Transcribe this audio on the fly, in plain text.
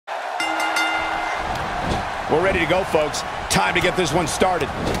We're ready to go, folks. Time to get this one started.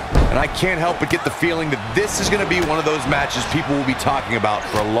 And I can't help but get the feeling that this is going to be one of those matches people will be talking about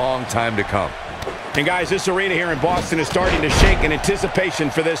for a long time to come. And guys, this arena here in Boston is starting to shake in anticipation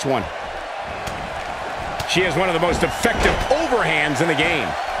for this one. She has one of the most effective overhands in the game.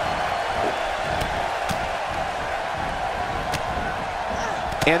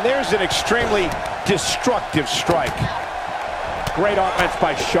 And there's an extremely destructive strike. Great offense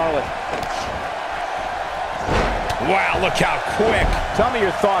by Charlotte. Wow, look how quick. Tell me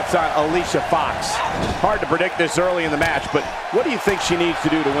your thoughts on Alicia Fox. Hard to predict this early in the match, but what do you think she needs to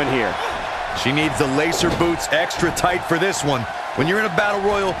do to win here? She needs the lacer boots extra tight for this one. When you're in a battle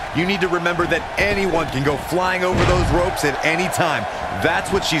royal, you need to remember that anyone can go flying over those ropes at any time.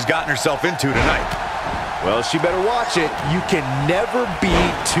 That's what she's gotten herself into tonight. Well, she better watch it. You can never be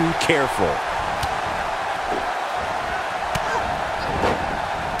too careful.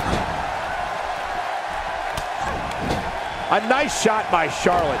 A nice shot by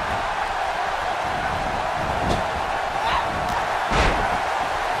Charlotte.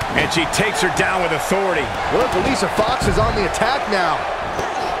 And she takes her down with authority. Look, Alicia Fox is on the attack now.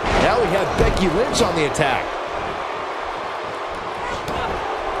 Now we have Becky Lynch on the attack.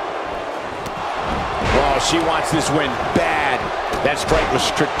 Oh, she wants this win bad. That strike was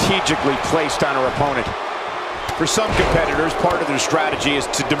strategically placed on her opponent. For some competitors, part of their strategy is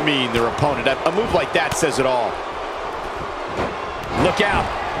to demean their opponent. A move like that says it all. Look out.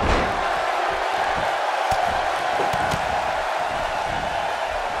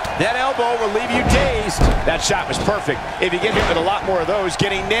 That elbow will leave you dazed. That shot was perfect. If you get hit with a lot more of those,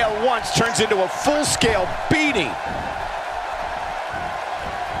 getting nailed once turns into a full-scale beating.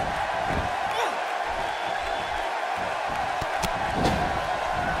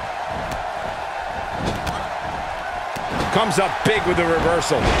 Comes up big with the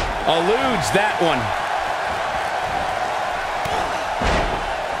reversal. Eludes that one.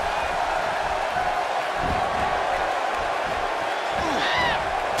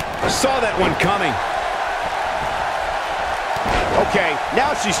 Saw that one coming. Okay,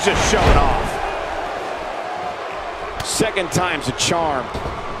 now she's just showing off. Second time's a charm.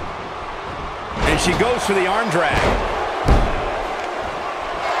 And she goes for the arm drag.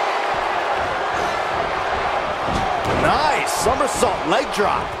 Nice somersault leg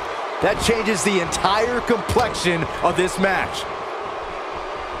drop. That changes the entire complexion of this match.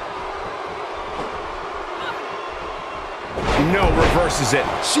 No, reverses it.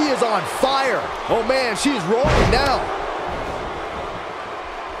 She is on fire. Oh man, she is rolling now.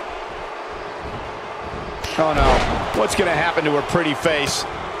 Oh no, what's gonna happen to her pretty face?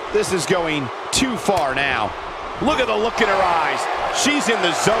 This is going too far now. Look at the look in her eyes. She's in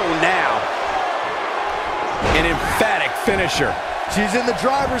the zone now. An emphatic finisher. She's in the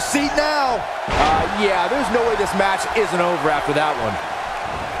driver's seat now. Yeah, there's no way this match isn't over after that one.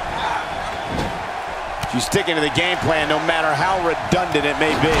 She's sticking to the game plan no matter how redundant it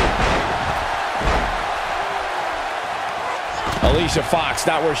may be. Alicia Fox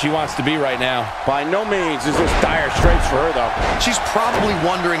not where she wants to be right now. By no means is this dire straits for her, though. She's probably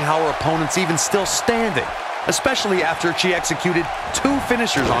wondering how her opponent's even still standing, especially after she executed 2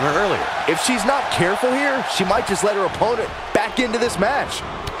 finishers on her earlier. If she's not careful here, she might just let her opponent back into this match.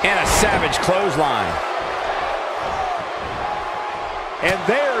 And a savage clothesline. And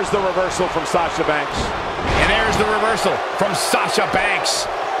there's the reversal from Sasha Banks. And there's the reversal from Sasha Banks.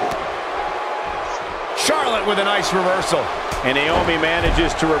 Charlotte with a nice reversal. And Naomi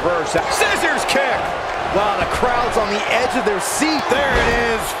manages to reverse. Scissors kick. Wow, the crowd's on the edge of their seat. There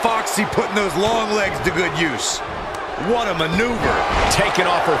it is, Foxy putting those long legs to good use. What a maneuver. Taken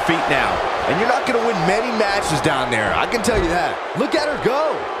off her feet now. And you're not going to win many matches down there, I can tell you that. Look at her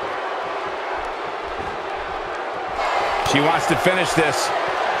go. She wants to finish this.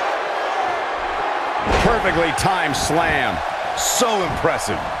 Perfectly timed slam. So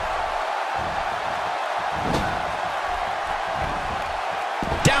impressive.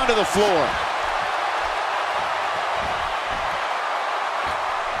 Down to the floor.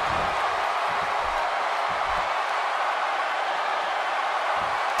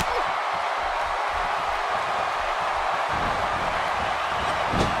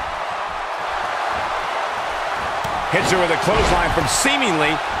 Hits her with a clothesline from seemingly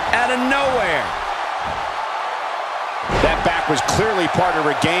out of nowhere. That back was clearly part of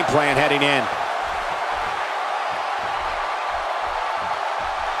her game plan heading in.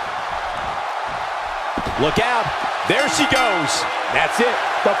 Look out. There she goes. That's it.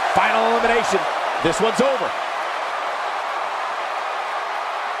 The final elimination. This one's over.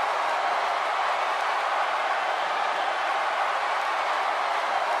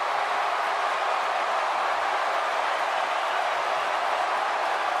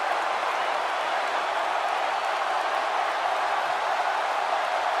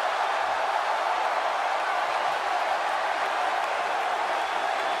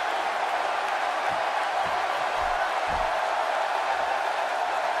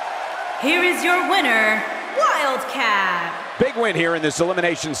 Here is your winner, Wildcat. Big win here in this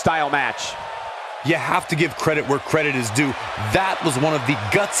elimination style match. You have to give credit where credit is due. That was one of the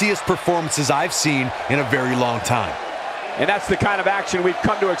gutsiest performances I've seen in a very long time. And that's the kind of action we've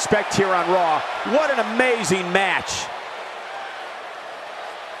come to expect here on Raw. What an amazing match.